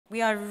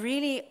We are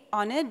really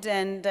honored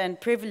and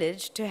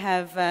privileged to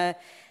have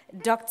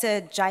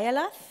Dr.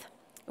 Jayalath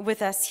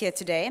with us here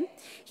today.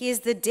 He is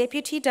the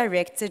Deputy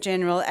Director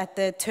General at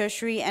the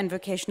Tertiary and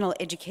Vocational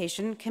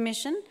Education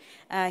Commission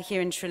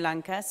here in Sri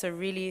Lanka.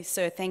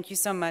 So thank you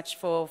so much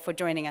for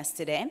joining us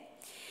today.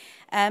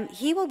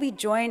 He will be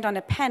joined on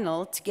a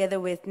panel together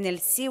with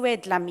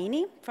Nelsiwe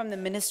Dlamini from the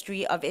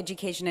Ministry of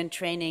Education and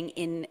Training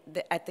in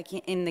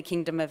the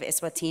Kingdom of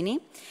Eswatini,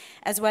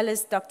 as well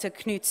as Dr.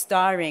 Knut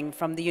Staring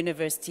from the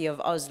University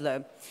of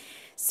Oslo.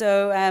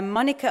 So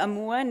Monica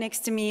Amua,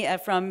 next to me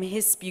from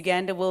HISP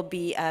Uganda, will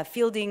be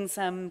fielding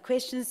some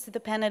questions to the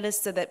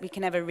panelists so that we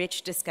can have a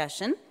rich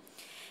discussion.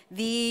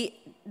 The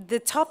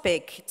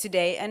topic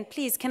today, and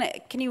please,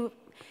 can you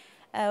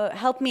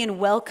help me in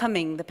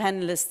welcoming the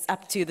panelists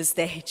up to the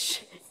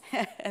stage?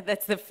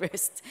 That's the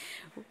first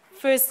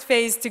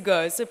phase to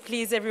go. So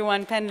please,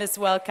 everyone, panelists,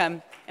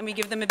 welcome. And we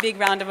give them a big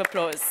round of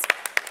applause.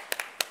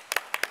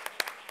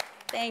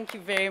 Thank you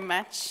very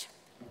much.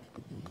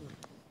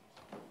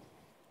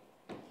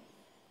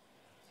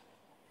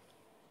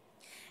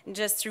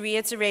 Just to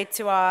reiterate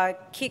to our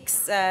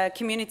KICS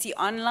community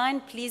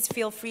online, please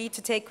feel free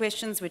to take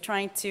questions. We're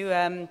trying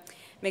to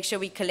make sure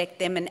we collect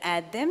them and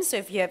add them. So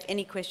if you have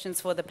any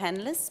questions for the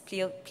panelists,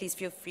 please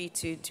feel free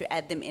to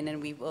add them in, and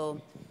we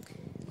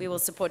will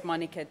support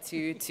Monica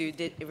to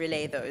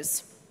relay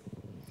those.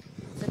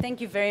 So thank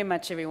you very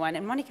much, everyone.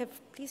 And Monica,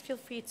 please feel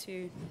free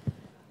to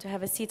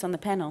have a seat on the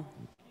panel.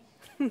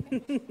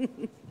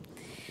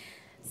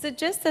 So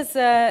just as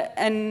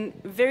a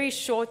very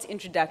short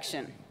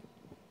introduction,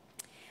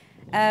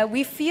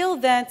 we feel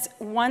that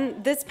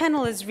this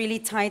panel is really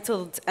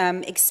titled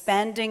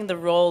Expanding the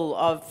Role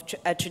of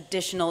a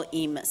Traditional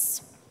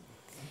EMIS.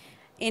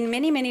 In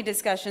many, many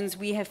discussions,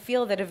 we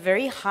feel that a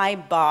very high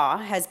bar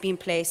has been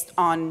placed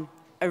on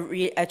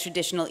a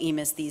traditional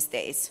EMIS these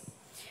days.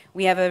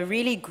 We have a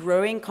really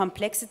growing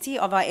complexity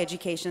of our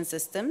education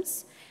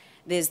systems.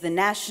 There's the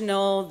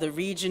national, the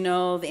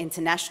regional, the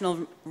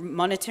international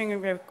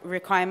monitoring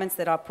requirements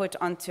that are put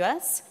onto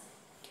us.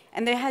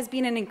 And there has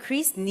been an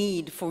increased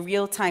need for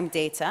real-time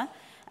data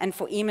and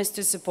for EMIS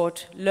to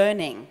support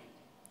learning.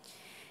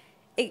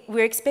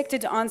 We're expected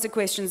to answer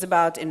questions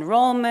about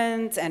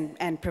enrollment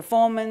and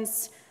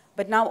performance,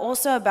 but now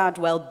also about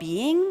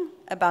well-being,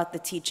 about the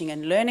teaching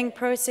and learning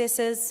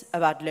processes,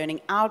 about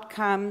learning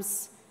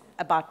outcomes,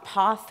 about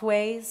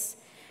pathways,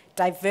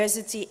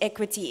 diversity,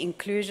 equity,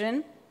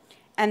 inclusion,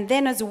 and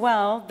then as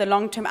well, the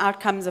long-term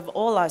outcomes of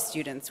all our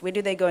students. Where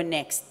do they go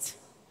next?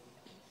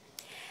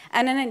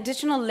 And an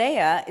additional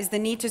layer is the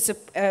need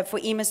for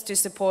EMIS to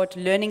support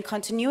learning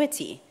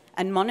continuity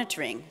and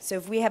monitoring. So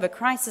if we have a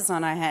crisis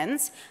on our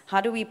hands, how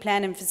do we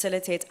plan and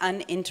facilitate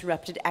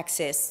uninterrupted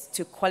access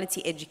to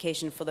quality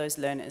education for those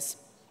learners?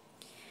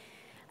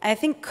 I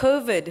think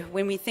COVID,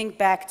 when we think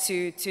back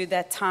to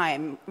that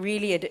time,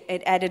 really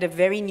it added a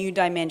very new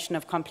dimension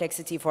of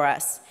complexity for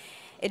us.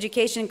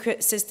 Education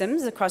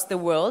systems across the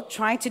world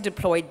try to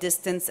deploy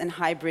distance and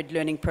hybrid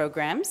learning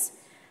programs,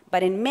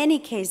 but in many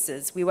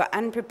cases, we were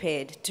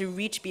unprepared to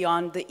reach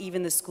beyond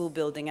even the school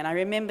building. And I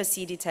remember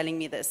CD telling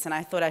me this, and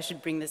I thought I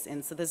should bring this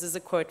in. So this is a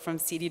quote from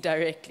CD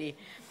directly.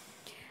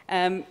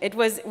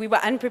 We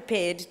were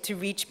unprepared to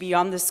reach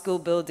beyond the school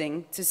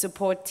building to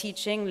support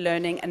teaching,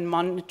 learning, and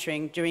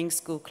monitoring during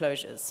school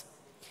closures.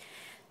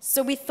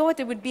 So we thought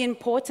it would be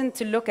important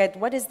to look at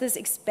what is this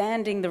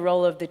expanding the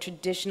role of the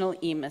traditional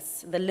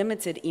EMIS, the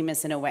limited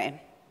EMIS in a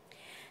way.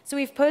 So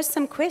we've posed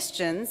some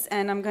questions,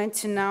 and I'm going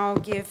to now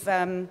give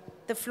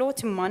the floor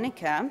to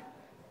Monica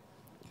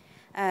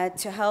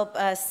to help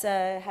us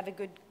have a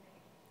good,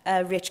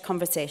 rich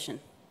conversation.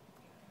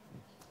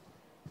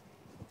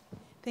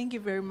 Thank you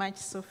very much,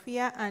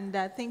 Sophia, and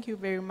thank you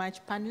very much,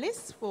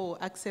 panelists, for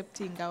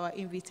accepting our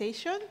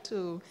invitation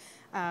to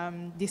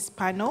this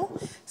panel.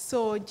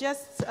 So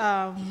just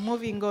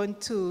moving on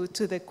to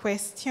the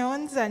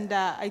questions, and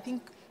I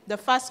think the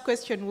first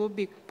question will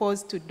be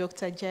posed to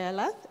Dr.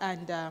 Jayalath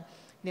and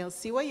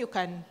Nelsiwe. You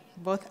can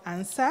both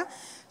answer.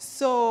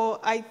 So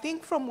I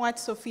think from what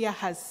Sophia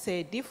has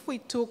said, if we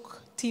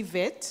took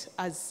TVET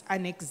as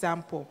an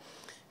example,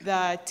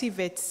 the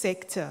TVET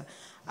sector,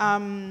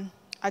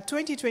 a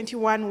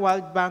 2021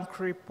 World Bank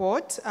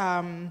report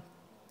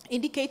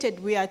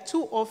indicated we are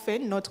too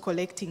often not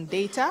collecting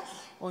data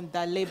on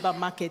the labor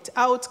market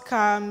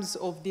outcomes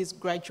of these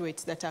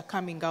graduates that are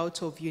coming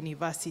out of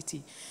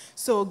university.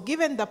 So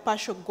given the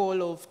partial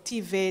goal of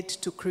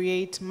TVET to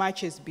create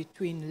matches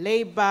between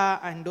labor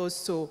and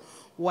also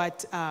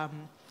what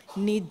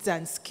needs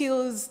and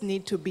skills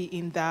need to be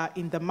in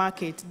the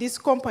market, this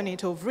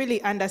component of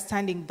really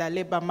understanding the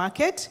labor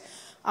market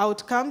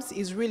outcomes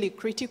is really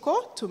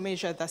critical to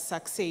measure the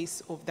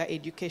success of the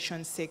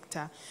education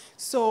sector.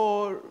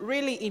 So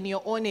really, in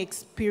your own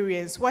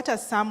experience, what are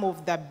some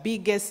of the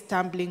biggest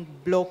stumbling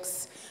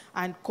blocks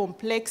and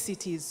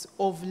complexities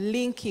of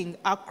linking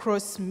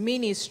across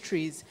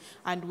ministries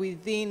and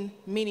within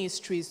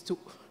ministries to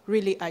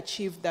really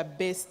achieve the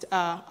best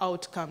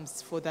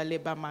outcomes for the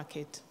labor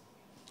market?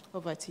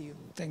 Over to you.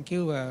 Thank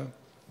you.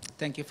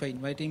 Thank you for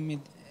inviting me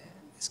to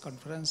this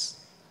conference.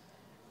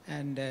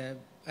 And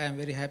I am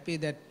very happy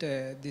that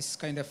this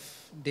kind of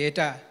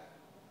data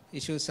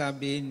issues are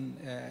being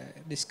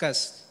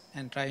discussed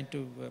and trying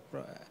to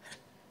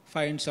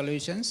find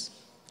solutions.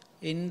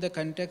 In the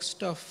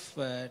context of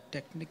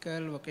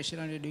technical,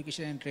 vocational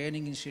education and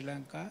training in Sri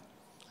Lanka,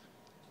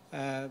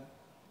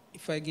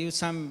 if I give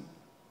some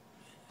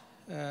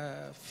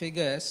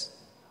figures,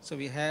 so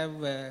we have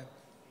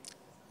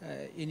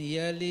in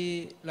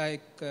yearly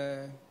like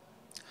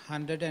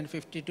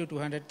 150 to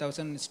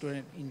 200,000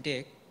 student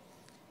intake,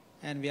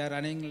 and we are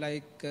running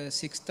like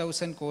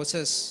 6,000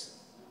 courses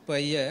per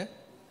year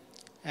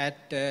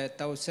at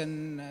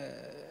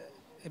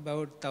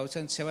about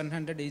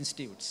 1,700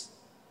 institutes.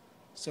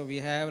 So we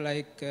have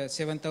like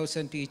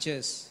 7,000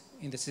 teachers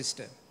in the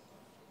system.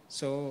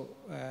 So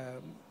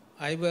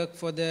I work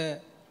for the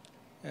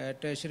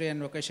Tertiary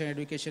and Vocational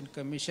Education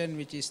Commission,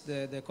 which is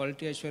the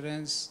quality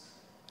assurance,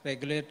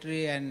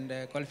 regulatory and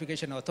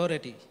qualification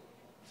authority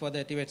for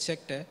the TVET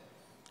sector.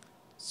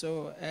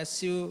 So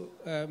as you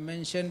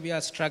mentioned, we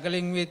are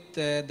struggling with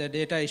the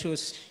data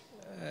issues.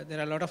 There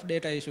are a lot of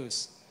data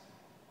issues.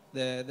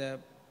 The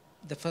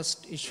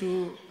first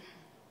issue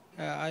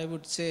I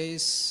would say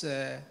is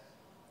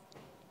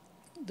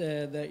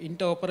the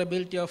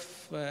interoperability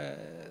of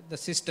the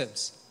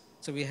systems.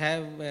 So we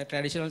have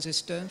traditional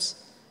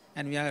systems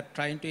and we are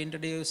trying to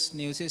introduce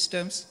new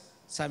systems.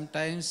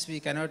 Sometimes we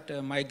cannot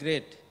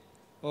migrate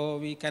or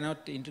we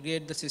cannot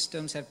integrate the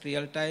systems at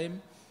real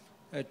time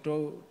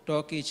to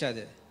talk each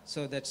other.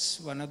 So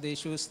that's one of the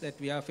issues that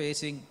we are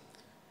facing.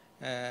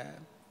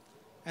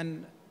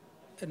 And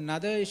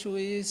another issue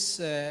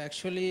is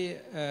actually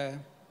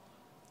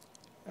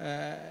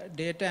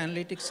data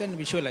analytics and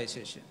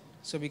visualization.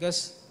 So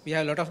because we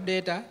have a lot of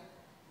data,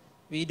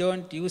 we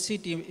don't use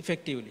it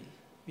effectively.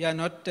 We are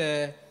not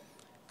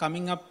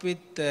coming up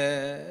with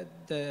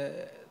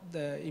the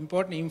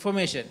important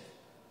information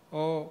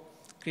or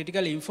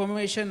critical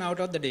information out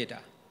of the data.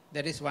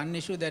 That is one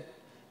issue that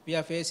we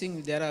are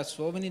facing. There are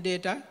so many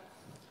data.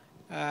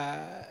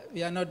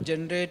 We are not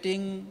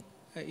generating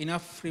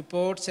enough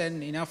reports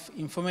and enough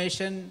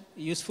information,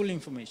 useful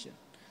information.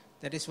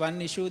 That is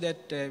one issue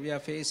that we are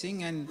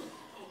facing, and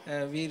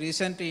we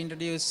recently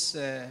introduced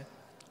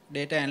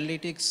data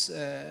analytics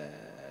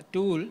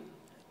tool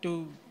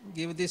to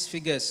give these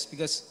figures,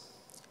 because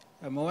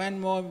more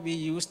and more we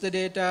use the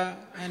data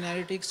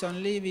analytics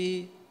only,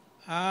 we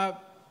are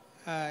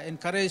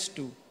encouraged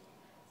to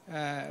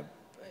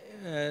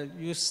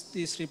use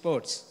these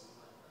reports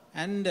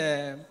and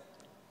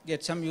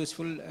get some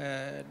useful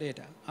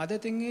data. Other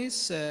thing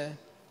is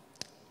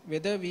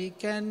whether we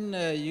can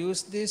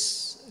use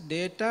this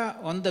data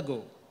on the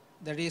go,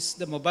 that is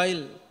the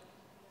mobile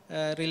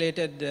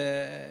related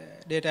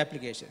data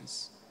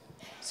applications.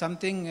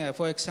 Something,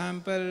 for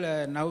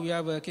example, now we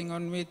are working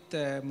on with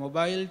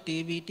mobile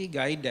TVET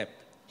guide app,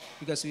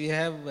 because we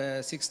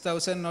have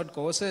 6,000 odd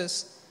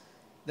courses,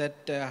 that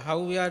how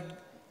we are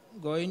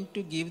going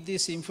to give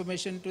this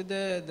information to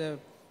the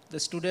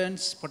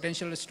students,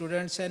 potential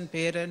students and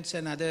parents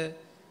and other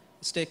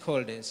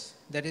stakeholders.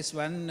 That is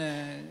one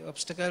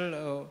obstacle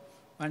or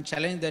one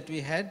challenge that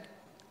we had.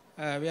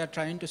 We are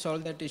trying to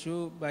solve that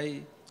issue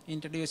by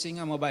introducing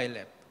a mobile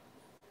app.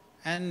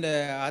 And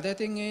other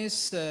thing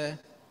is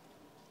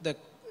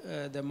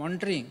the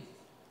monitoring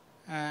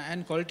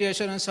and quality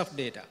assurance of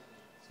data.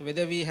 So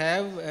whether we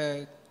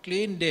have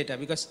clean data,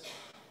 because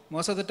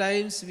most of the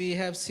times we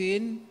have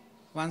seen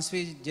once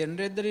we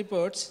generate the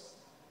reports,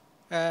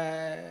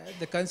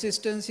 the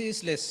consistency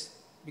is less,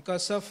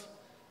 because of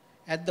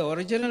at the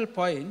original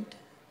point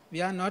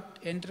we are not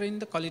entering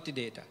the quality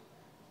data.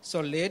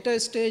 So later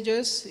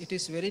stages it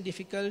is very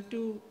difficult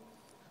to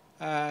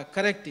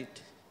correct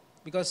it,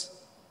 because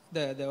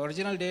the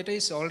original data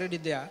is already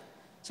there.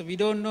 So we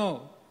don't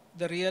know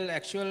the real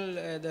actual,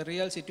 the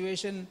real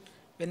situation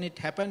when it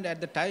happened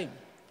at the time.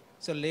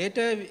 So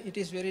later it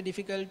is very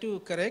difficult to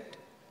correct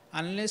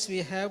unless we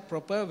have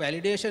proper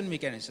validation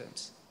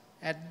mechanisms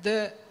at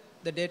the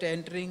data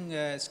entering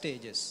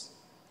stages.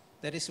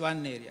 That is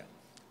one area.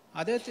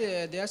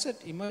 There are some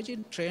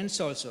emerging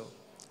trends also.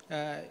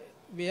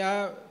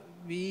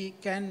 We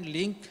can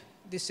link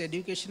these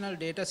educational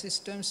data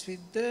systems with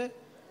the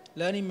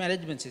learning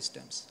management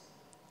systems.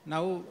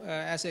 Now,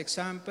 as an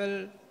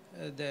example,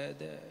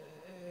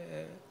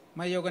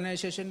 my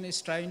organization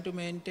is trying to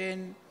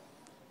maintain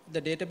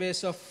the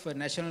database of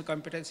national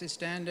competency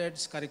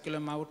standards,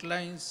 curriculum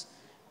outlines,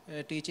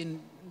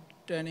 teaching,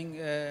 training,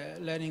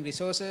 learning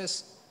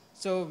resources.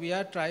 So we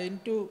are trying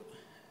to,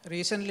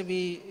 recently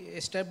we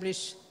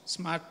established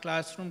Smart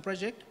Classroom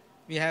project.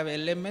 We have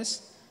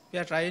LMS. We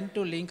are trying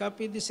to link up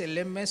with this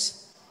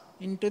LMS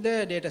into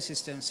the data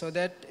system so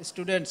that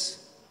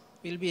students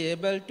will be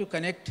able to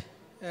connect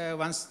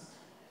once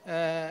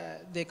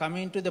they come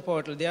into the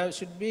portal. There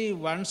should be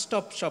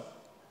one-stop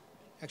shop.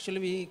 Actually,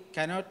 we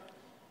cannot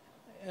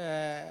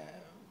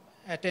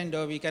attend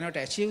or we cannot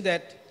achieve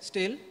that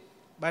still,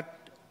 but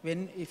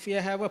if you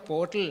have a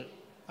portal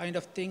kind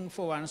of thing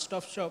for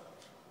one-stop shop,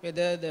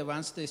 whether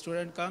once the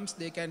student comes,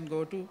 they can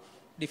go to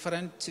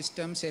different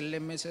systems,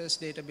 LMSs,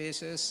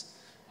 databases,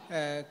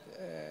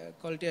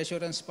 quality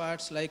assurance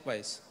parts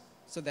likewise.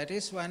 So that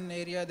is one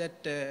area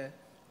that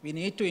we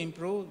need to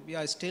improve. We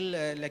are still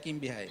lacking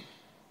behind.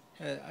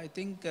 I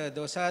think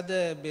those are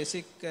the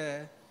basic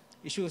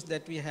issues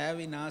that we have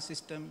in our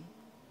system.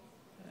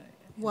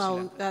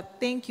 Wow,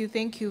 thank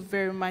you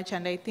very much.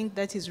 And I think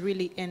that is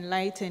really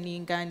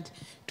enlightening, and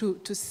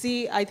to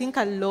see, I think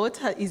a lot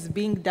is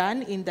being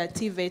done in the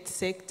TVET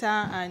sector.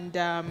 And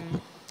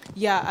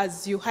yeah,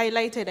 as you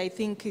highlighted, I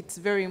think it's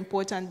very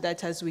important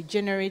that as we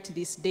generate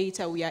this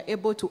data, we are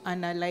able to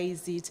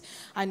analyze it.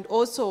 And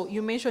also,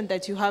 you mentioned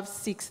that you have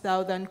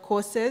 6,000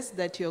 courses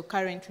that you're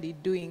currently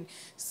doing.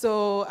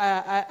 So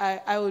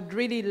I would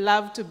really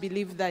love to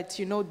believe that,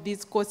 you know,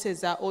 these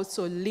courses are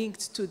also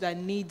linked to the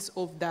needs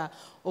of the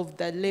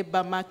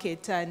labor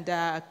market. And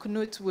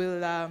Knut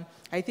will,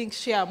 I think,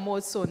 share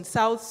more. So in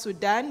South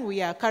Sudan,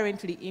 we are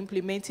currently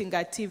implementing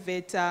a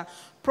TVET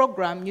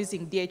program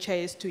using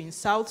DHIS2 in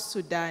South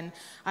Sudan.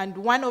 And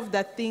one of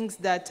the things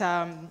that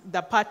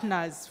the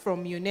partners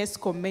from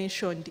UNESCO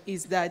mentioned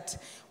is that,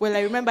 well,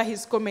 I remember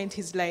his comment,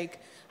 he's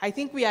like, I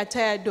think we are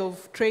tired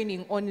of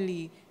training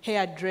only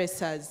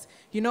hairdressers.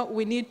 You know,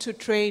 we need to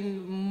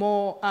train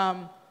more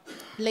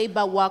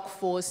labor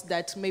workforce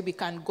that maybe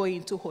can go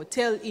into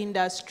hotel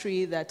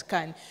industry, that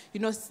can,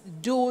 you know,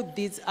 do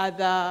these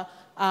other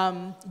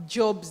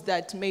jobs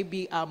that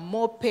maybe are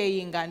more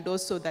paying, and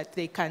also that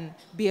they can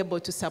be able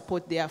to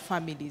support their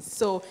families.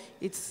 So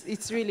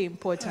it's really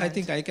important. I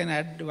think I can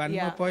add one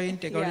more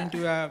point. According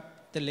to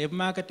the labor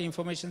market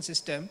information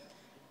system,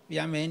 we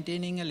are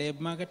maintaining a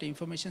labor market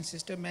information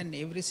system, and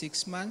every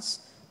 6 months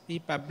we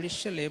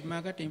publish a labor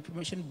market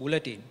information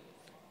bulletin.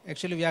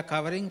 Actually, we are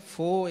covering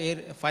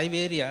 5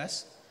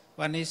 areas.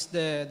 One is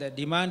the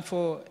demand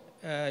for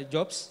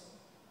jobs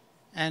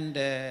and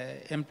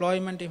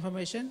employment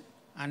information,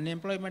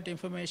 unemployment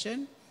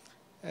information,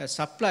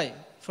 supply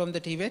from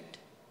the TVET,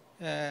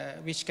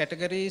 which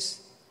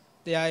categories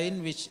they are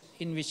in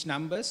which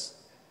numbers,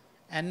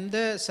 and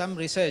some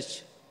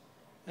research.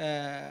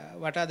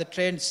 What are the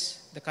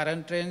trends, the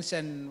current trends,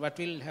 and what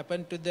will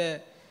happen to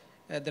the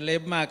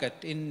labor market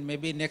in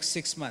maybe next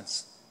 6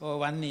 months or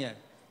 1 year.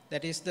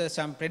 That is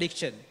some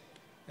prediction.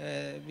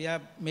 We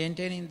are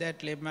maintaining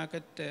that labor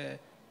market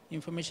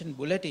information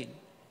bulletin,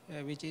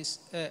 which is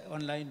an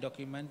online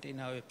document in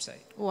our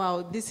website.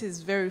 Wow, this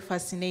is very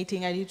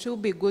fascinating, and it will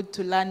be good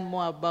to learn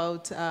more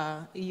about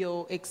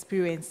your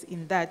experience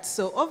in that.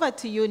 So over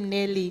to you,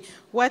 Nelly.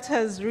 What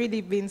has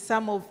really been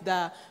some of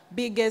the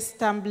biggest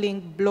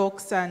stumbling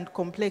blocks and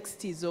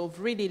complexities of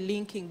really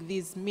linking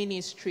these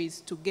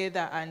ministries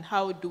together, and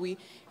how do we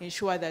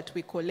ensure that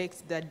we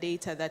collect the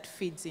data that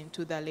feeds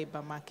into the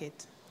labor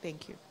market?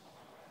 Thank you.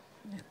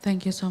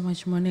 Thank you so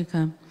much,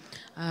 Monica.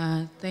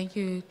 Thank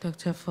you,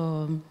 Doctor,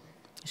 for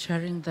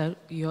sharing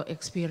your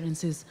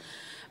experiences.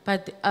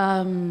 But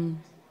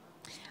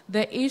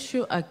the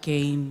issue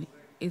again,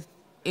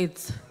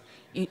 it's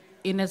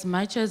in as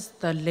much as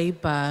the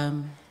labor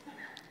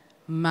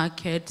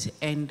market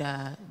and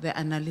the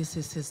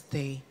analysis is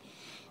there,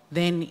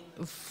 then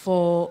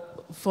for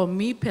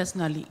me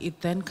personally, it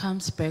then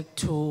comes back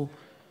to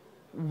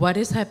what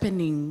is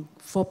happening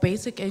for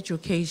basic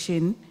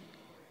education.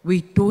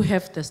 We do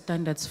have the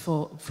standards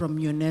from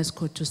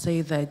UNESCO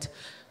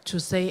to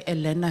say a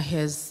learner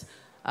has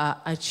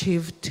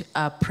achieved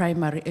a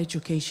primary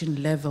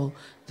education level.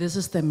 This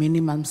is the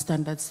minimum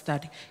standards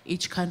that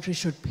each country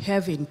should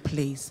have in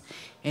place,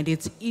 and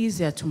it's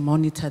easier to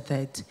monitor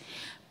that.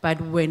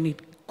 But when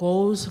it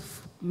goes,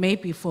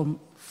 maybe from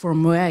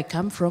where I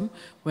come from,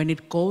 when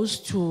it goes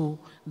to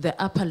the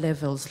upper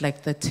levels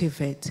like the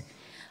TVET,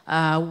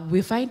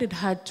 we find it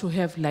hard to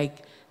have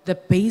like the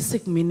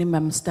basic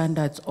minimum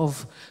standards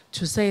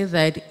to say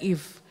that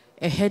if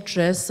a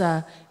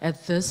hairdresser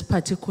at this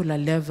particular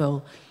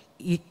level,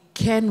 it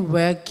can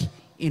work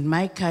in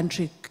my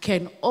country,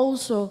 can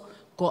also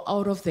go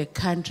out of the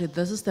country.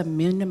 This is the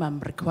minimum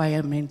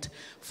requirement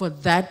for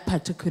that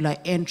particular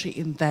entry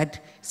in that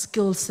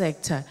skill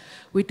sector.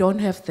 We don't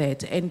have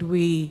that, and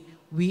we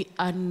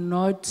are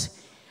not,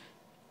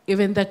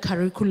 even the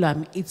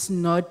curriculum, it's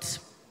not,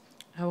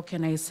 how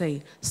can I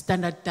say,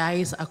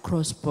 standardized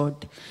across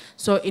board.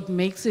 So it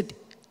makes it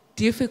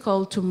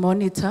difficult to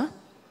monitor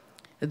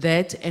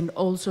that, and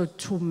also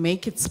to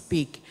make it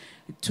speak.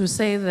 To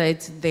say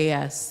that there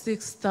are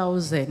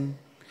 6,000,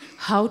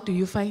 how do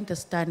you find a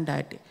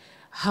standard?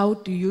 How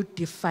do you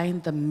define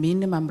the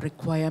minimum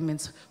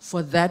requirements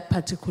for that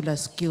particular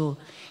skill?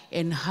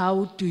 And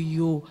how do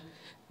you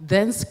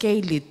then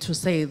scale it to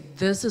say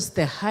this is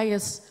the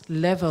highest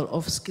level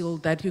of skill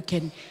that you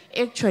can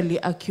actually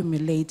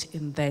accumulate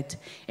in that?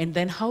 And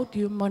then how do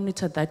you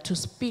monitor that to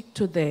speak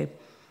to the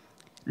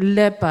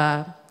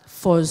labor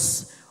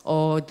force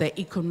or the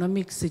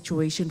economic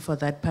situation for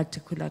that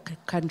particular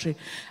country?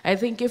 I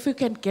think if you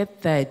can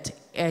get that,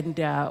 and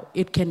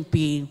it can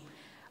be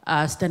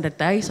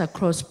standardized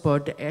across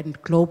board and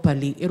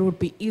globally, it would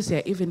be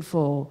easier even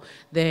for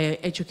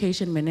the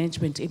education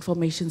management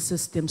information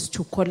systems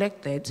to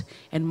collect that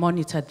and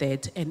monitor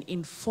that and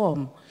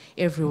inform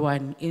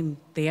everyone in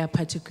their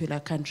particular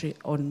country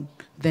on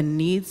the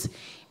needs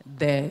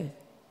the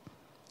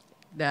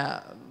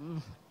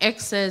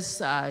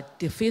excess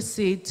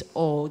deficit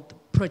or the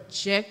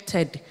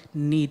projected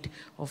need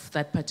of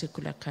that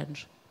particular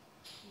country.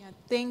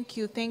 Thank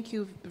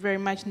you very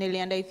much, Nelly.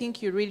 And I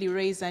think you really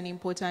raised an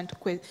important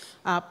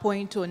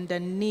point on the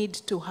need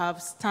to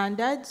have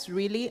standards,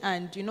 really,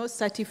 and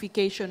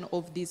certification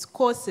of these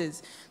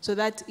courses, so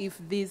that if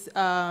these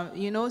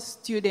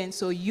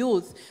students or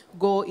youth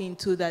go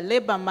into the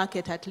labor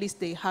market, at least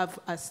they have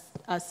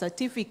a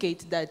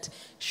certificate that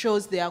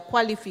shows their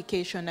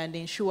qualification and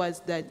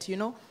ensures that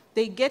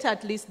they get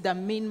at least the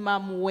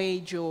minimum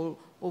wage of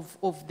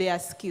their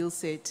skill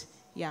set.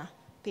 Yeah,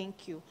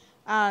 thank you.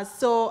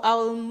 So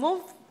I'll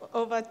move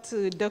over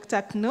to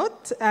Dr.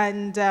 Knut,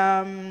 and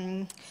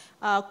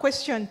our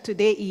question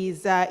today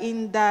is,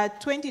 in the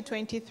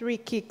 2023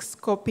 KIC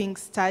scoping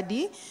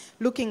study,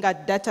 looking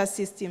at data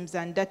systems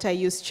and data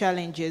use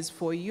challenges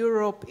for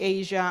Europe,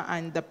 Asia,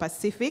 and the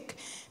Pacific,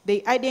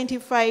 they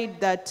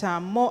identified that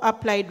more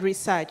applied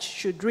research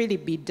should really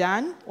be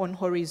done on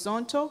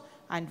horizontal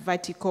and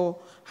vertical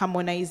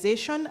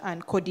harmonization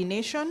and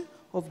coordination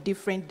of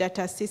different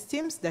data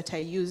systems that are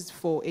used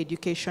for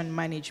education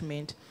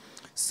management.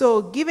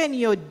 So given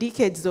your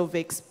decades of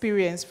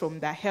experience from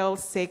the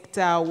health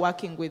sector,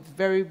 working with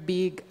very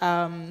big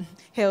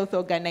health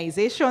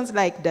organizations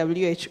like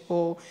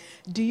WHO,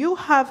 do you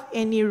have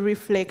any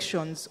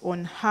reflections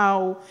on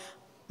how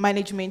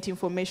management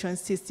information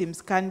systems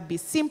can be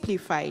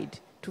simplified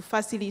to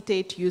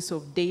facilitate use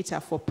of data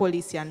for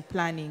policy and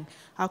planning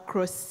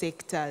across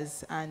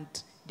sectors and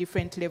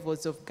different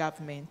levels of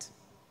government?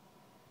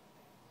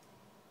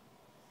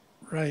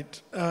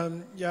 Right.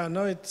 Yeah,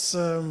 no, it's,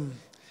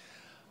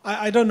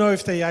 I don't know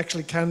if they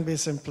actually can be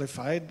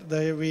simplified.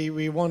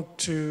 We want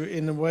to,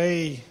 in a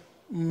way,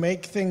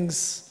 make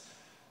things,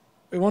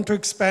 we want to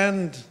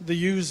expand the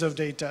use of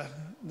data.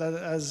 That,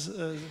 as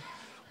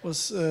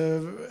was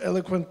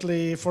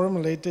eloquently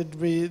formulated,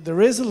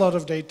 there is a lot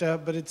of data,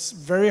 but it's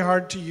very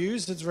hard to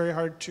use. It's very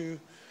hard to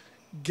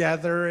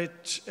gather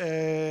it,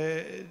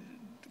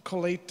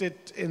 collate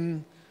it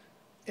in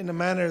a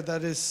manner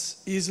that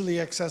is easily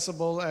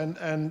accessible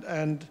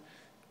and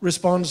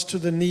responds to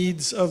the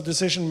needs of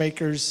decision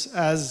makers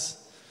as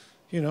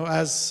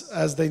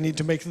they need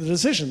to make the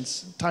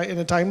decisions in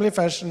a timely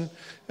fashion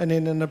and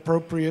in an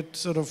appropriate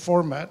sort of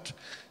format.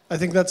 I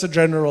think that's a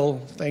general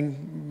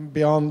thing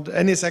beyond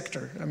any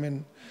sector. I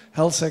mean,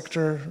 health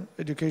sector,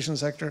 education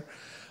sector.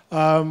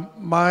 So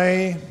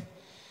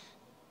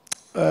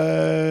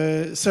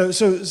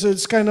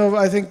it's kind of,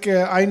 I think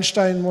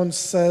Einstein once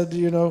said,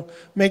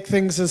 make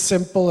things as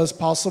simple as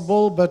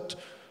possible, but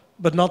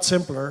not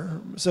simpler.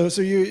 So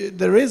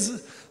there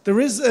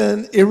is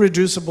an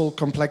irreducible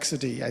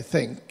complexity, I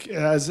think,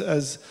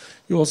 as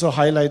you also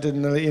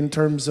highlighted in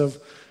terms of,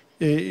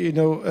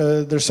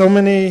 there's so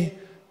many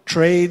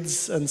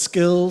trades and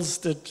skills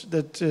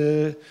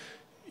that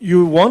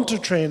you want to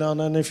train on,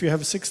 and if you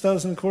have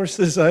 6,000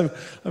 courses,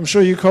 I'm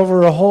sure you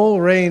cover a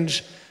whole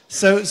range.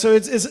 So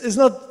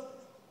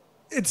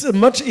it's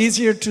much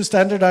easier to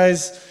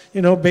standardize,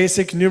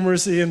 basic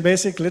numeracy and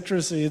basic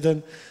literacy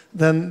than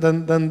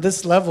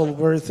this level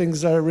where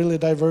things are really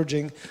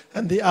diverging.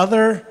 And the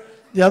other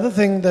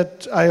thing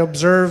that I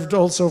observed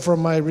also from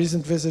my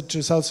recent visit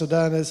to South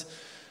Sudan is,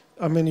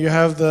 I mean, you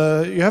have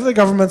the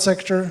government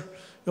sector,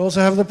 you also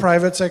have the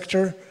private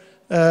sector.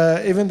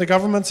 Even the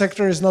government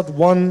sector is not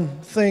one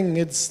thing.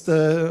 It's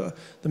the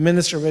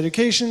Ministry of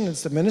Education,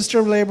 it's the Ministry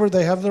of Labor,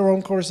 they have their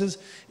own courses.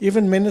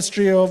 Even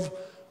Ministry of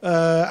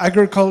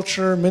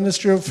Agriculture,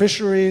 Ministry of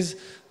Fisheries,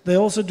 they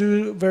also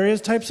do various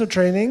types of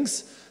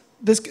trainings.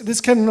 This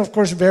can, of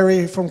course,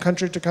 vary from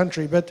country to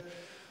country, but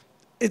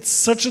it's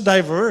such a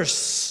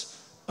diverse,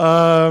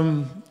 I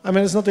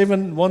mean, it's not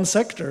even one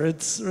sector,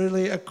 it's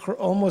really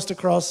almost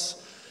across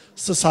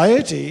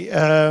society,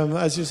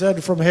 as you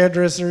said, from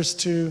hairdressers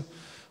to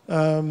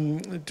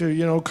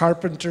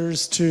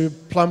carpenters, to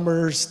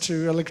plumbers,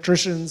 to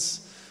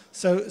electricians.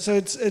 So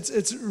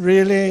it's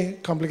really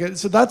complicated.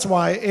 So that's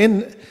why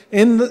again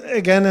in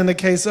the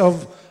case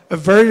of a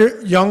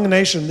very young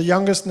nation, the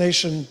youngest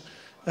nation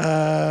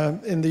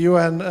in the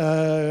UN,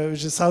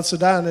 which is South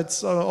Sudan,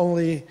 it's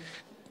only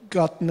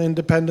gotten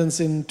independence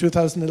in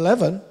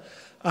 2011.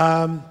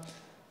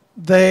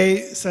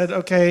 They said,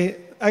 okay,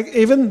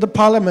 even the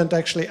parliament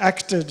actually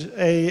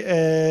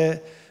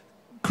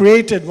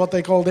created what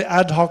they call the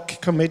ad hoc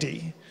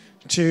committee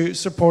to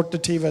support the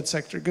TVET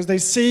sector, because they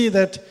see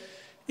that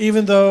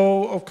even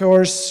though, of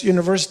course,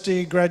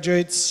 university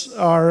graduates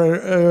are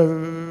a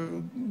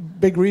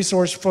big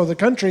resource for the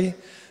country,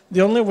 the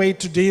only way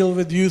to deal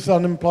with youth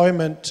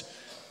unemployment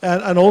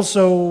and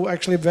also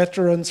actually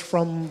veterans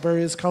from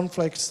various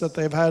conflicts that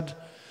they've had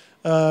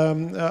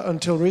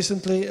until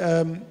recently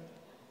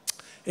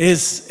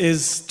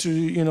is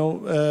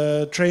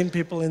to train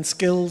people in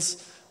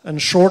skills and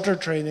shorter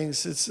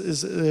trainings.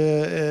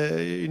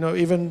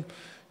 Even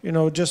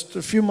just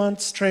a few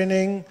months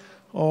training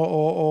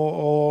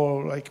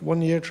or like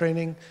 1 year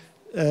training.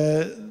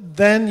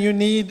 Then you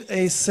need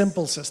a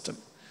simple system.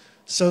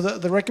 So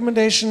the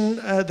recommendation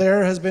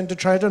there has been to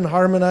try to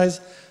harmonize.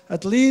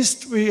 At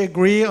least we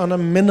agree on a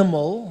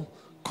minimal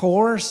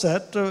core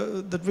set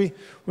that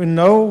we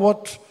know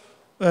what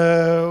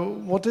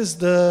is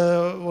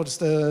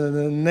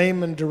the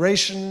name and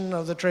duration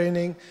of the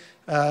training,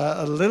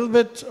 a little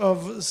bit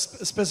of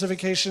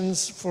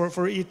specifications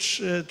for each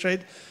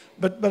trade,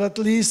 but at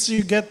least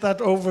you get that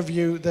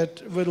overview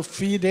that will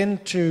feed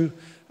into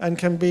and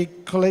can be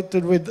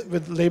collated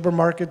with labor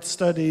market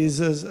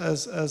studies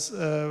as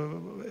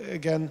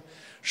again,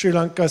 Sri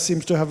Lanka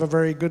seems to have a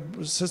very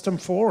good system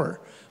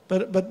for.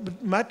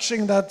 But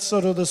matching that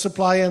sort of the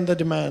supply and the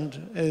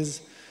demand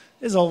is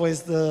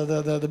always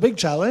the big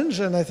challenge,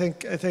 and I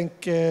think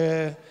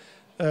in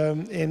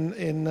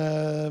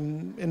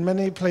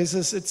many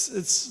places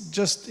it's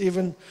just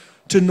even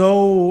to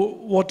know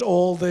what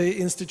all the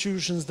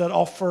institutions that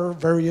offer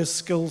various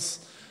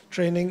skills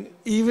training,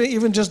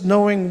 even just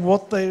knowing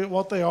what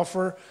they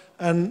offer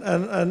and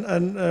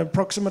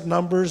approximate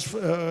numbers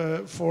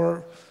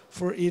for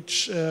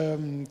each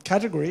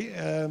category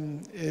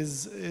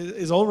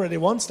is already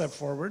one step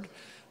forward.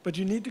 But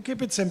you need to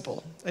keep it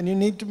simple, and you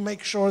need to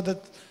make sure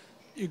that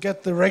you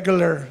get the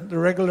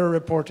regular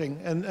reporting,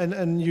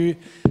 and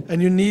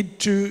you need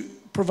to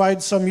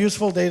provide some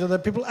useful data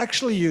that people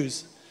actually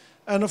use.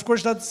 And of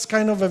course, that's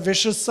kind of a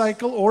vicious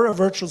cycle or a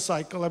virtuous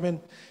cycle. I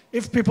mean,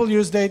 if people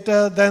use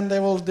data, then they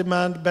will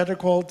demand better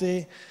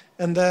quality,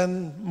 and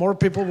then more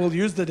people will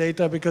use the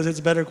data because it's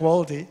better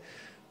quality.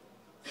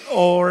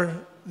 Or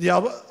the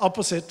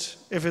opposite,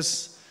 if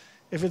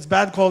it's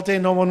bad quality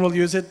and no one will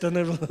use it, then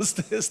it will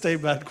stay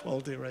bad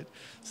quality, right?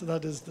 So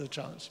that is the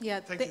challenge.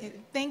 Yeah,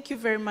 thank you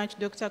very much,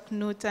 Dr.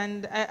 Knut.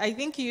 And I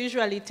think you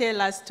usually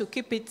tell us to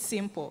keep it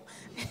simple.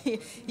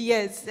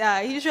 Yes,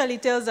 he usually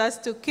tells us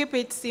to keep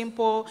it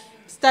simple,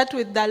 start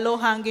with the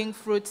low-hanging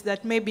fruits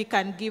that maybe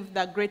can give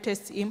the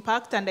greatest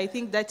impact, and I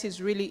think that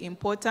is really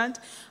important.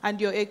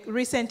 And your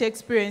recent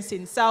experience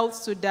in South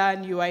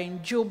Sudan, you are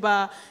in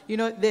Juba, you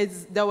know,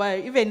 there were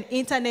even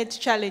internet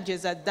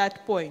challenges at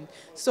that point.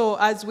 So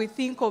as we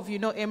think of, you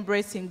know,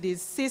 embracing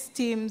these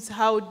systems,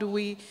 how do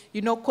we,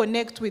 you know,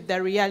 connect with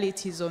the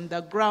realities on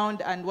the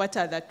ground, and what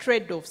are the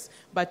trade-offs,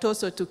 but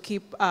also to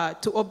keep,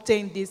 to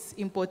obtain this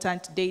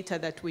important data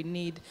that we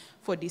need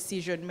for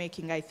decision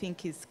making, I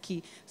think is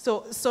key.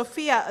 So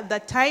Sophia, the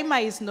timer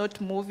is not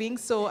moving,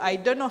 so I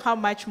don't know how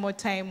much more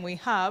time we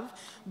have,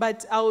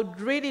 but I would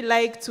really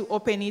like to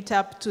open it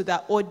up to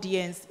the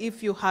audience.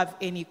 If you have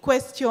any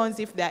questions,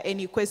 if there are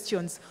any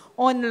questions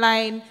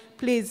online,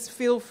 please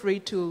feel free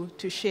to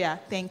share.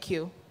 Thank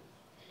you.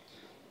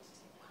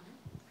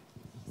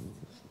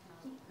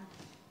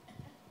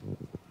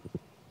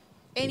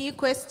 Any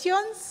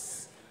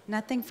questions?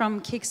 Nothing from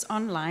Kicks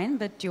Online,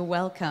 but you're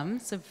welcome,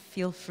 so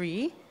feel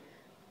free.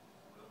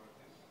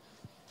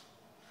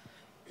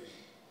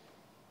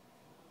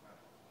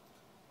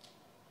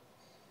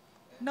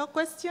 No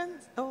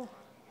questions? Oh,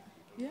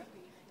 yeah.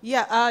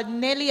 Yeah,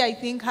 Nelly, I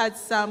think, had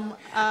some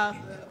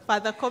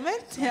further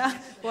comment, yeah,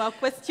 or a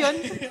question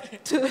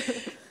to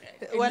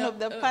one of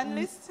the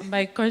panelists.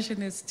 My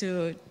question is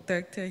to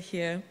Dr.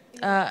 here.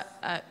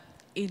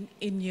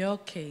 In your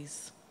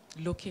case,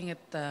 looking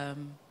at the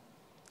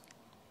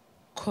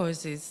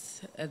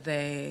causes,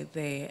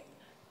 the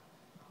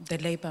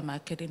labor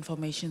market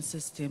information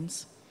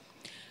systems,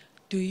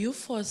 do you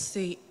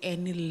foresee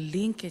any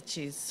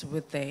linkages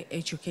with the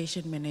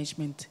education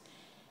management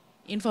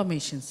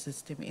information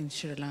system in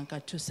Sri Lanka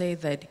to say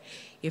that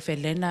if a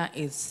learner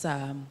is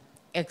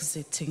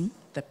exiting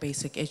the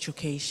basic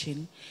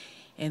education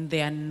and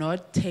they are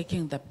not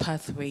taking the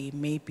pathway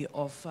maybe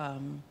of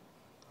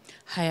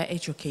higher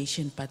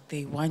education, but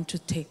they want to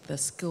take the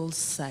skills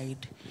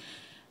side,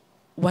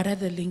 what are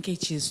the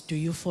linkages do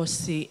you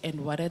foresee,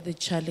 and what are the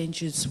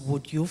challenges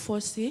would you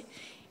foresee?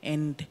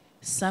 And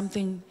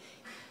something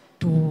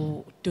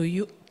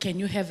can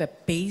you have a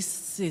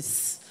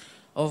basis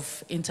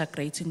of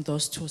integrating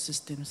those two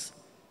systems?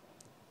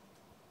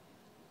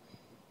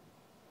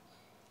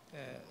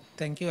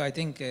 Thank you. I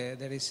think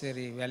there is a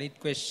very valid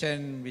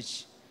question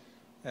which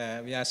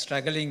we are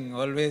struggling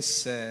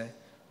always.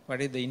 What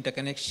is the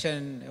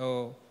interconnection,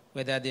 or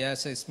whether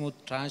there's a smooth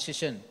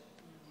transition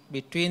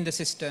between the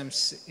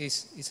systems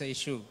is an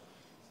issue.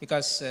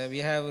 Because we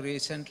have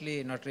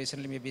recently, not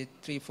recently, maybe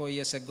 3-4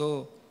 years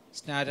ago,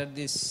 started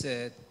this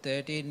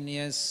 13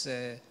 years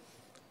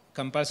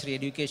compulsory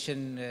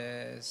education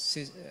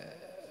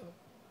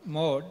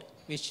mode,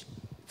 which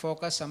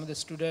focus some of the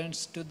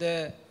students to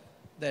the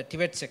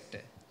TVET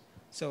sector.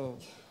 So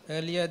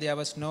earlier there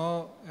was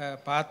no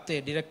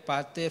pathway, direct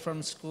pathway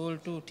from school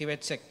to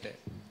TVET sector.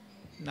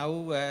 Now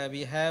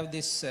we have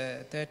this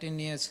 13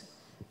 years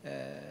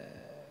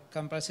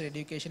compulsory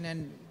education,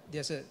 and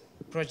there's a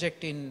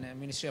project in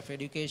Ministry of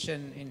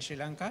Education in Sri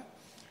Lanka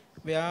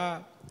where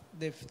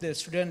the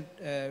student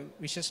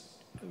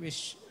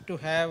wish to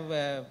have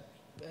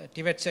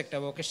TVET sector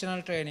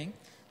vocational training,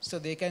 so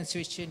they can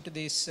switch into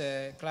these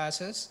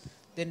classes.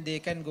 Then they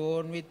can go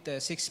on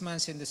with 6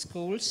 months in the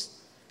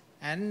schools,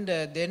 and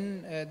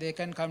then they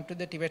can come to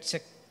the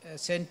TVET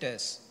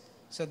centers.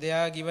 So they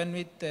are given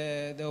with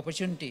the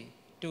opportunity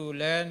to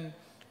learn,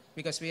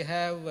 because we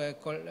have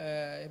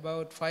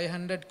about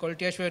 500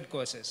 quality assured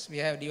courses. We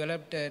have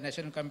developed a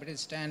national competitive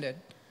standard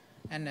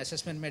and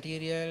assessment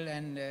material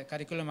and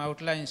curriculum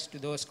outlines to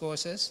those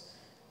courses.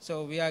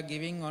 So we are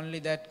giving only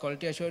that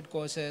quality assured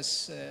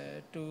courses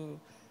to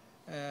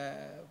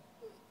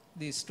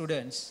these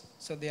students.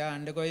 So they are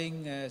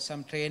undergoing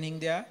some training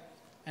there,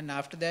 and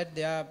after that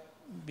they are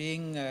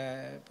being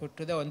put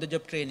to the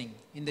on-the-job training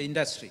in the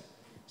industry.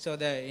 So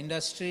the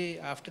industry,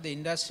 after the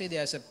industry,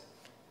 there's a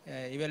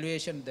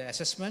evaluation, the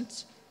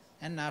assessments,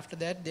 and after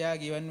that they are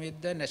given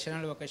with the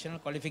national vocational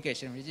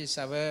qualification, which is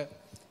our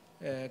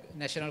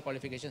national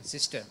qualification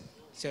system.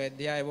 So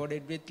they are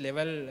awarded with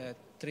level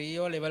 3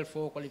 or level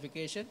 4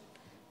 qualification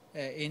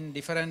in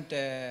different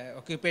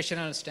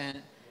occupational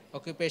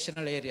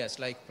areas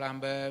like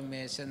plumber,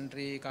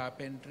 masonry,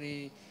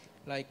 carpentry,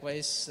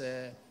 likewise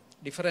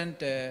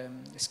different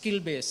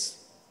skill-based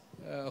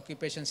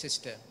occupation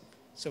system.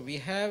 So we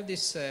have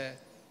this,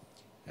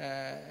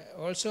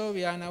 also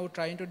we are now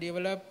trying to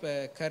develop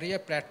a career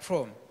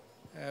platform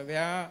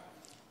where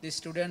the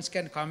students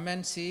can come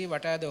and see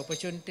what are the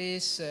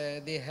opportunities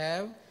they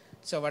have.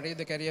 So what is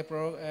the career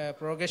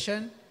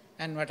progression,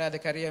 and what are the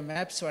career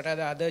maps, what are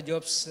the other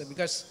jobs,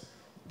 because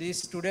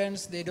these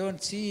students, they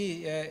don't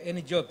see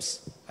any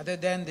jobs other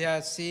than they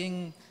are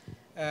seeing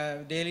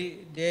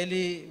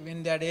daily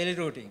in their daily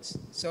routines.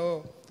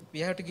 So we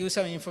have to give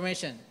some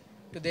information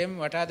to them,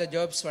 what are the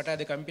jobs, what are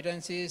the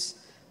competencies,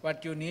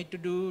 what you need to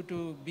do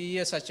to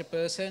be such a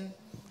person,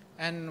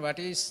 and what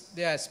is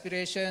their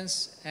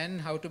aspirations,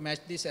 and how to match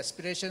these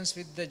aspirations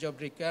with the job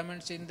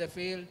requirements in the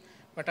field,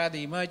 what are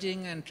the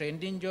emerging and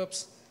trending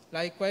jobs.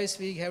 Likewise,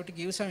 we have to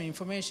give some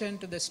information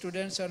to the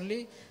students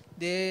only.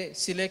 They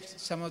select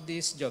some of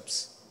these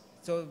jobs.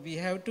 So we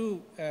have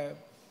to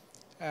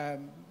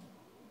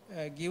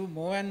give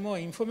more and more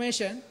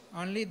information.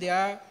 Only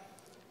their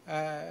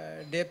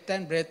depth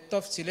and breadth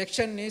of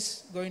selection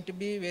is going to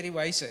be very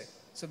wiser.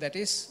 So that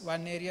is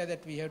one area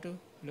that we have to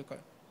look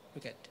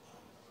at.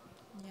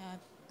 Yeah,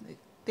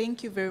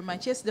 thank you very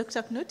much. Yes,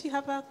 Dr. Knut, you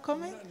have a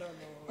comment?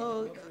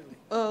 No.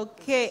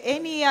 Okay,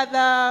 any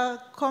other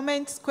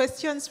comments,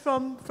 questions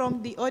from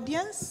the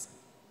audience?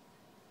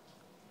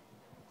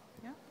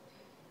 Yeah.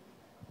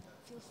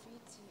 Feel free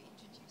to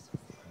introduce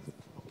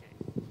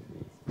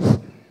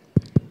yourself.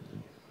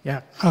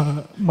 Yeah,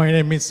 my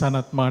name is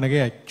Sanat Manage.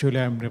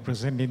 Actually, I'm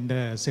representing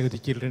the Save the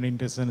Children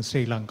International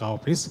Sri Lanka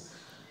office.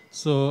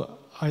 So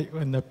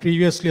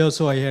previously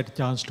also I had a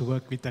chance to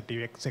work with the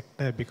TVET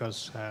sector,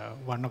 because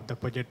one of the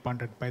project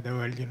funded by the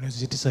World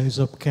University Service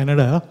of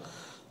Canada.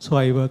 So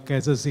I work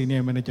as a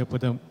senior manager for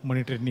the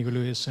monitoring,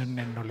 evaluation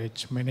and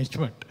knowledge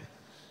management.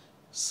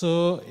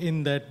 So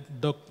in that,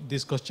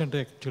 this question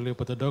actually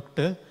for the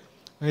doctor,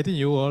 I think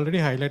you already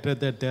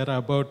highlighted that there are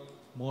about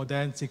more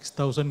than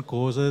 6,000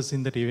 courses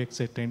in the TVET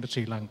sector in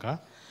Sri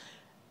Lanka.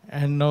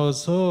 And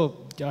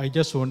also, I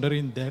just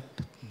wondering that,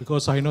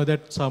 because I know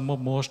that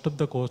most of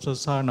the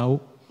courses are now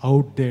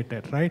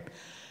outdated, right?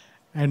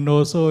 And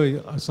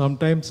also,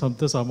 sometimes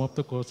some of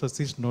the courses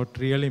is not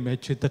really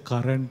matched with the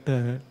current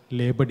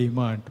labor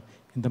demand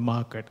in the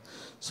market.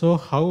 So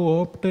how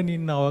often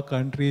in our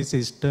country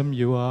system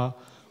you are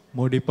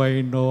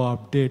modifying or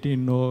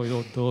updating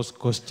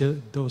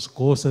those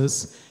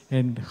courses,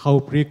 and how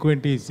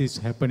frequently is this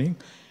happening?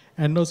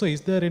 And also, is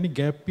there any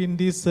gap in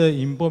this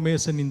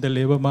information in the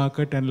labor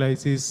market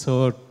analysis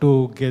or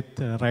to get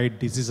the right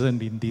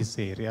decision in these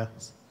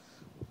areas?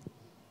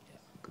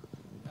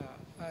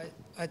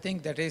 I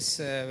think that is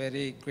a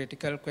very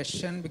critical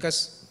question,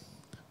 because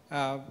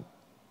the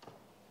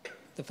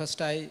first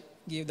I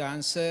give the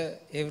answer,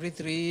 every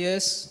 3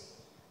 years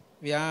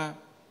we are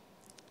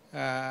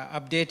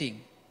updating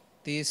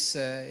these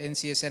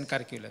NCSN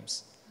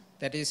curriculums.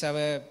 That is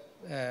our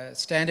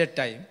standard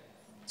time.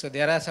 So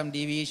there are some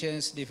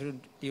deviations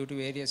due to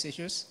various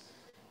issues.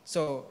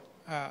 So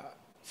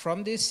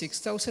from these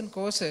 6,000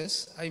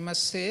 courses, I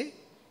must say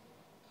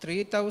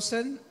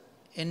 3,000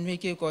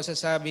 NVQ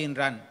courses are being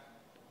run,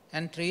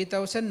 and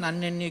 3,000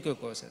 non-NVQ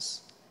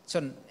courses.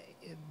 So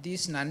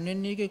these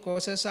non-NVQ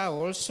courses are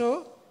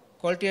also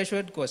quality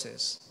assured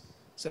courses.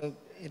 So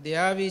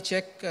there we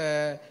check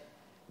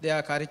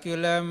their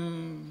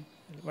curriculum,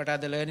 what are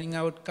the learning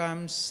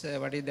outcomes,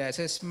 what is the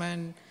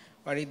assessment,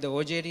 what is the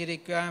OJT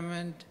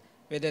requirement,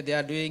 whether they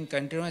are doing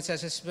continuous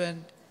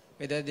assessment,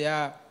 whether they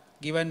are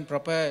given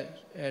proper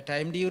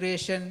time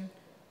duration,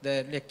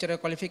 the lecturer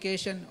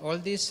qualification. All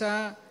these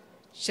are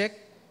checked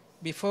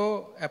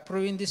before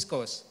approving this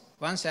course.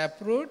 Once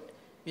approved,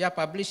 we are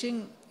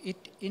publishing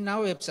it in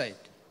our website.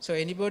 So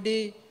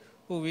anybody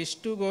who wish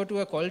to go to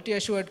a quality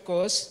assured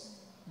course,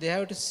 they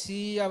have to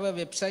see our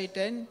website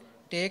and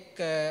take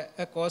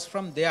a course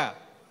from there.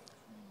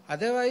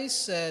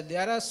 Otherwise,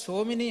 there are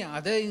so many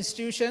other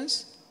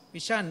institutions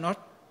which are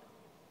not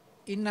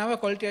in our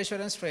quality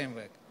assurance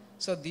framework.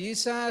 So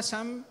these are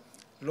some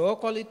low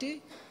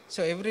quality.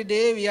 So every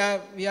day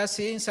we are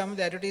seeing some of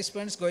the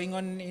advertisements going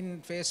on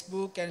in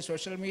Facebook and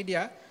social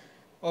media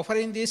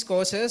offering these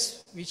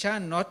courses which are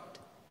not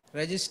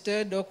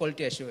registered or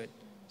quality assured.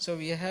 So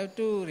we have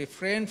to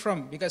refrain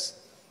from, because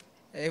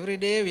every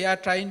day we are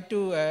trying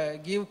to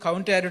give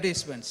counter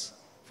advertisements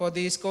for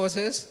these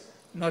courses,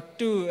 not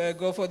to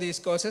go for these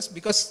courses,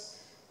 because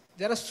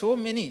there are so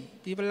many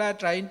people are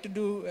trying to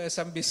do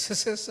some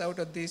businesses out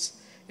of this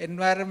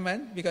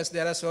environment, because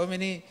there are so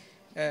many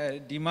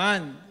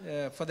demand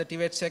for the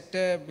TVET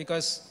sector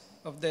because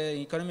of the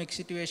economic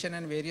situation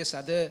and various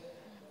other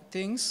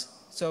things.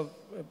 So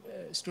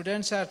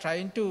students are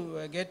trying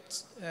to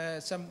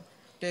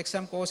take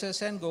some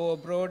courses and go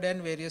abroad,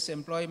 and various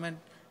employment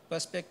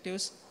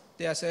perspectives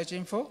they are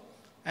searching for.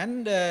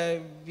 And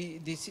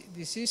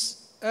this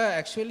is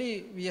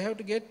actually, we have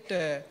to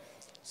get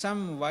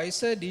some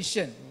wiser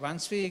decision.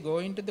 Once we go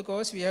into the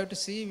course, we have to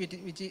see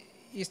which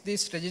is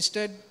this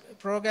registered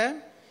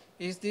program,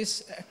 is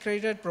this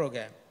accredited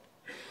program.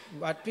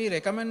 What we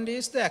recommend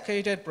is the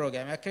accredited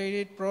program.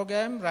 Accredited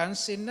program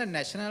runs in the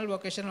national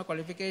vocational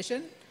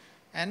qualification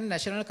and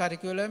national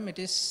curriculum. It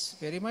is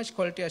very much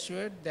quality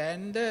assured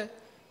than the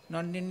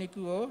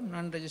non-NICU or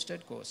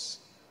non-registered course.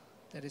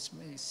 That is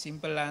my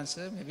simple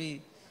answer.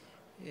 Maybe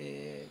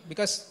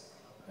because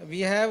we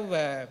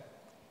have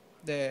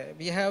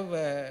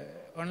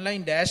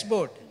online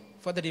dashboard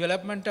for the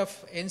development of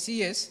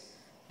NCS.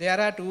 There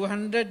are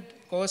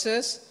 200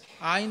 courses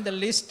are in the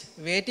list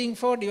waiting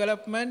for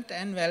development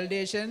and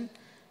validation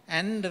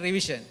and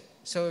revision.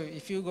 So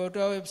if you go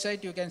to our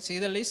website, you can see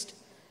the list.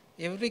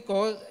 Every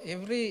course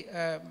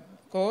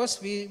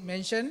we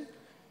mention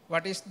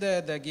what is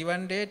the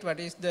given date,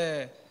 what is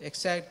the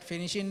exact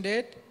finishing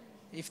date.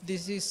 If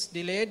this is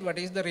delayed, what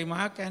is the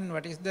remark and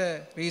what is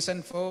the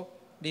reason for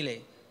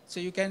delay. So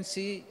you can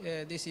see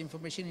this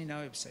information in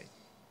our website.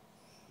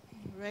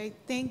 Right,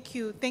 thank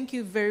you. Thank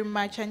you very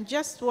much. And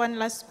just one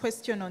last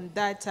question on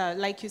that.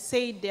 Like you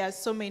said, there are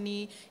so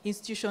many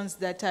institutions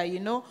that are,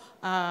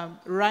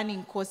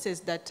 running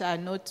courses that are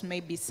not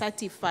maybe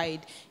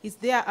certified. Is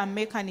there a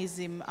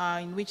mechanism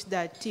in which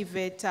the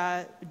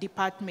TVET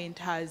department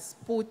has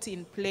put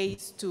in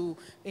place to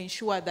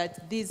ensure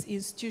that these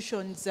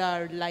institutions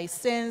are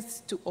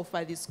licensed to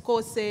offer these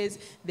courses,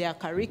 their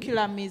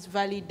curriculum is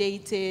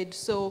validated?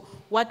 So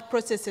what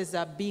processes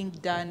are being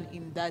done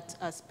in that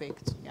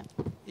aspect? Yeah.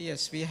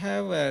 Yes, we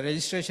have a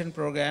registration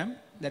program.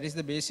 That is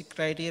the basic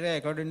criteria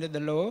according to the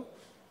law.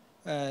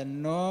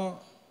 No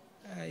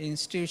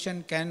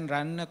institution can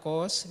run a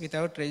course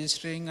without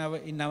registering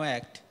in our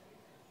act.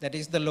 That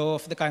is the law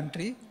of the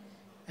country.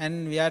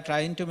 And we are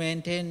trying to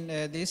maintain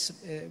this.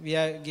 We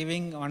are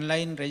giving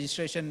online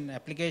registration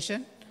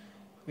application.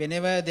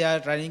 Whenever they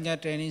are running a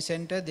training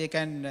center, they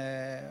can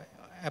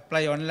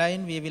apply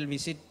online. We will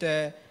visit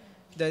the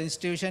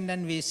institution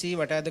and we see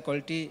what are the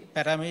quality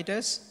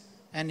parameters.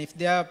 And if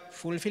they are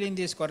fulfilling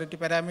these quality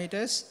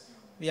parameters,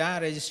 we are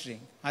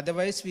registering.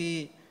 Otherwise,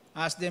 we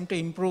ask them to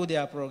improve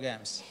their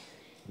programs.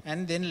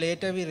 And then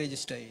later we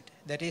register it.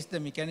 That is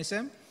the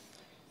mechanism.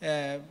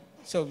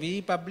 So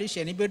we publish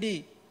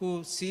anybody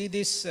who see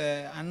these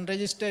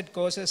unregistered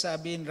courses are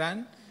being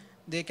run,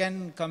 they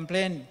can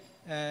complain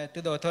to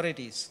the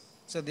authorities.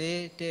 So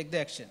they take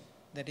the action.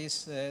 That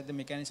is the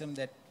mechanism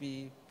that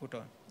we put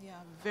on. Yeah,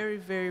 very,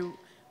 very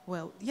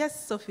well.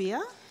 Yes, Sophia?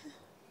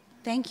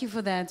 Thank you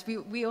for that.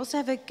 We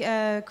also have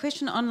a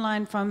question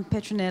online from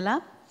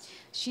Petronella.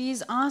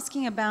 She's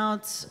asking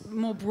about,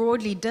 more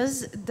broadly,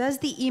 does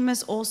the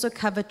EMIS also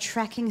cover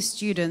tracking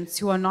students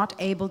who are not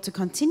able to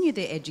continue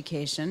their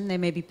education, they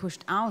may be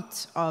pushed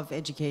out of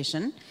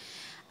education,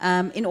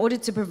 in order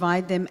to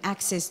provide them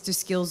access to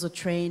skills or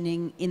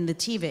training in the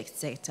TVET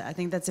sector? I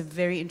think that's a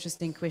very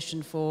interesting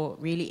question for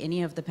really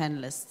any of the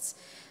panelists.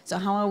 So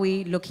how are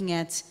we looking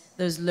at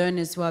those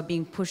learners who are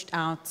being pushed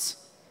out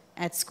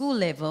at school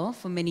level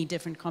for many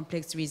different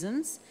complex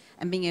reasons,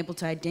 and being able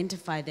to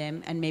identify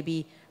them and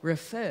maybe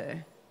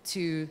refer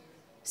to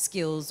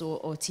skills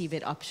or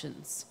TVET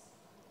options?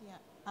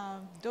 Yeah.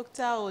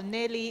 Dr.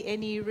 O'Neill,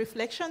 any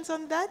reflections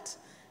on that?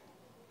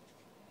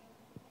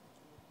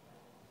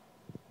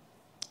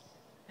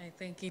 I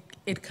think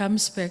it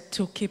comes back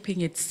to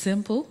keeping it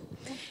simple.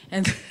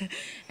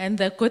 And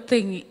the good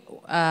thing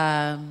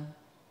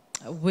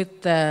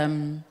with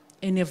the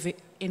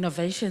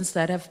innovations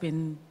that have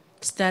been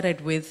started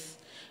with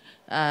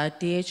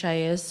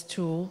DHIS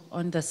 2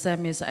 on the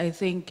SEM is, I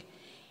think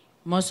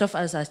most of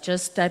us are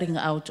just starting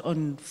out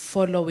on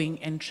following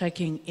and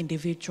tracking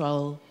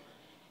individual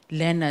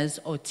learners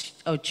or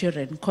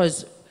children,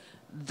 because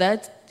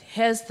that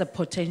has the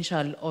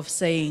potential of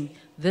saying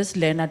this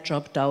learner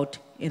dropped out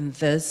in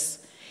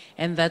this.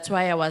 And that's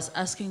why I was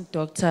asking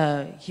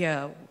Dr.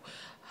 here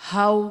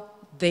how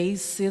they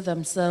see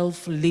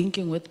themselves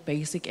linking with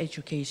basic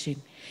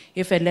education.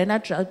 If a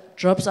learner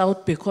drops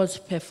out because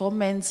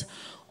performance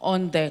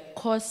on the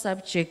core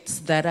subjects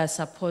that are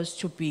supposed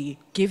to be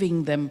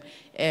giving them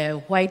a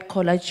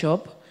white-collar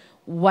job,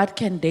 what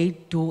can they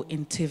do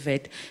in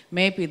TVET?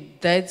 Maybe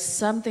that's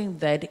something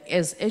that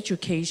as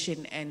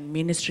education and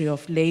Ministry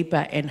of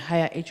Labor and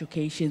higher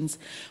educations,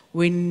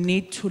 we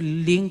need to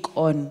link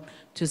on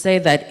to say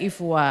that if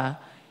we are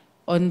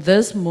on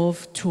this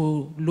move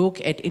to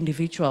look at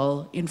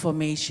individual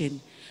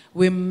information,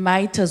 we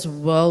might as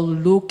well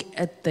look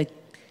at the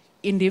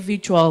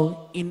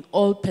individual in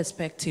all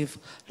perspective,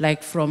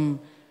 like from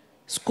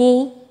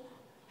school,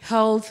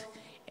 health,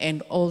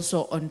 and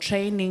also on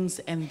trainings,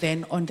 and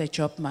then on the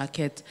job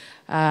market.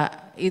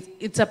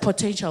 It's a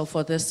potential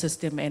for this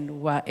system,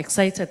 and we're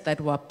excited that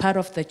we're part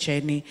of the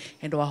journey,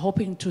 and we're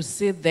hoping to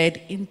see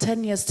that in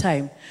 10 years'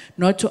 time,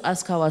 not to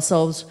ask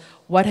ourselves,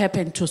 what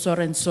happened to so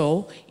and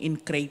so in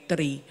grade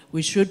 3?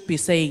 We should be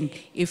saying,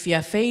 if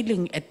you're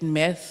failing at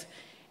math,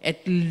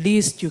 at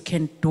least you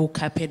can do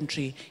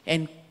carpentry.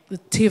 And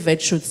TVET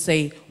should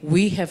say,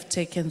 we have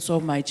taken so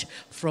much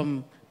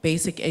from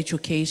basic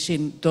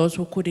education, those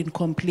who couldn't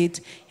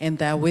complete, and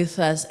they're with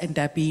us and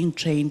they're being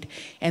trained.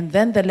 And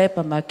then the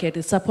labor market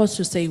is supposed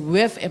to say, we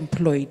have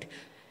employed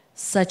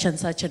such and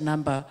such a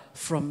number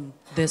from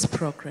these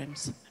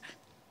programs.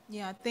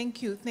 Yeah,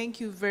 thank you.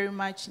 Thank you very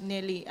much,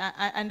 Nelly.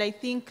 And I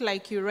think,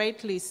 like you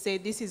rightly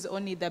said, this is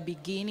only the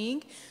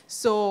beginning.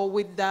 So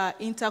with the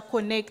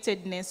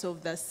interconnectedness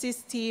of the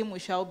system, we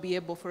shall be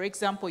able, for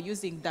example,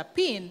 using the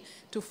PIN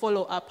to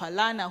follow up a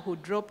learner who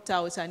dropped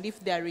out, and if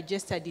they are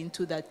registered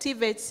into the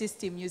TVET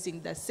system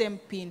using the same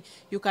PIN,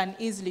 you can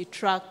easily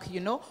track,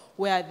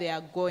 where they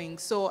are going.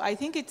 So I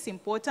think it's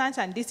important,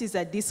 and this is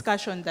a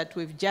discussion that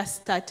we've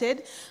just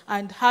started,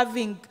 and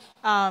having,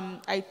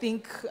 I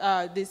think,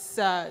 these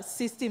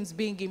systems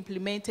being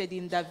implemented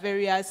in the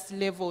various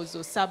levels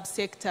or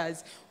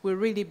subsectors will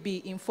really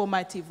be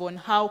informative on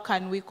how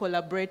can we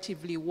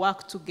collaboratively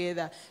work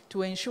together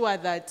to ensure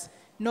that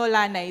no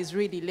learner is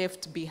really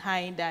left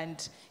behind,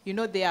 and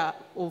they are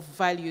of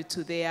value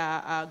to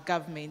their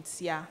governments.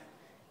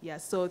 Yeah,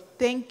 so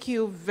thank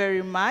you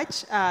very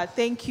much.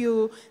 Thank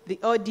you, the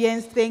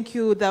audience. Thank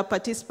you, the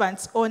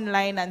participants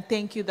online, and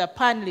thank you, the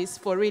panelists,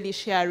 for really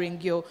sharing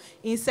your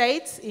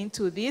insights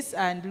into this,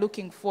 and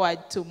looking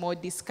forward to more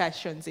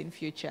discussions in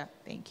future.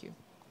 Thank you.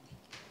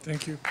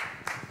 Thank you.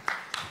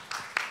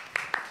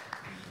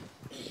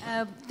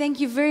 Thank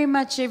you very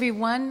much,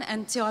 everyone,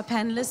 and to our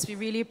panelists. We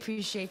really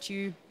appreciate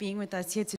you being with us here today.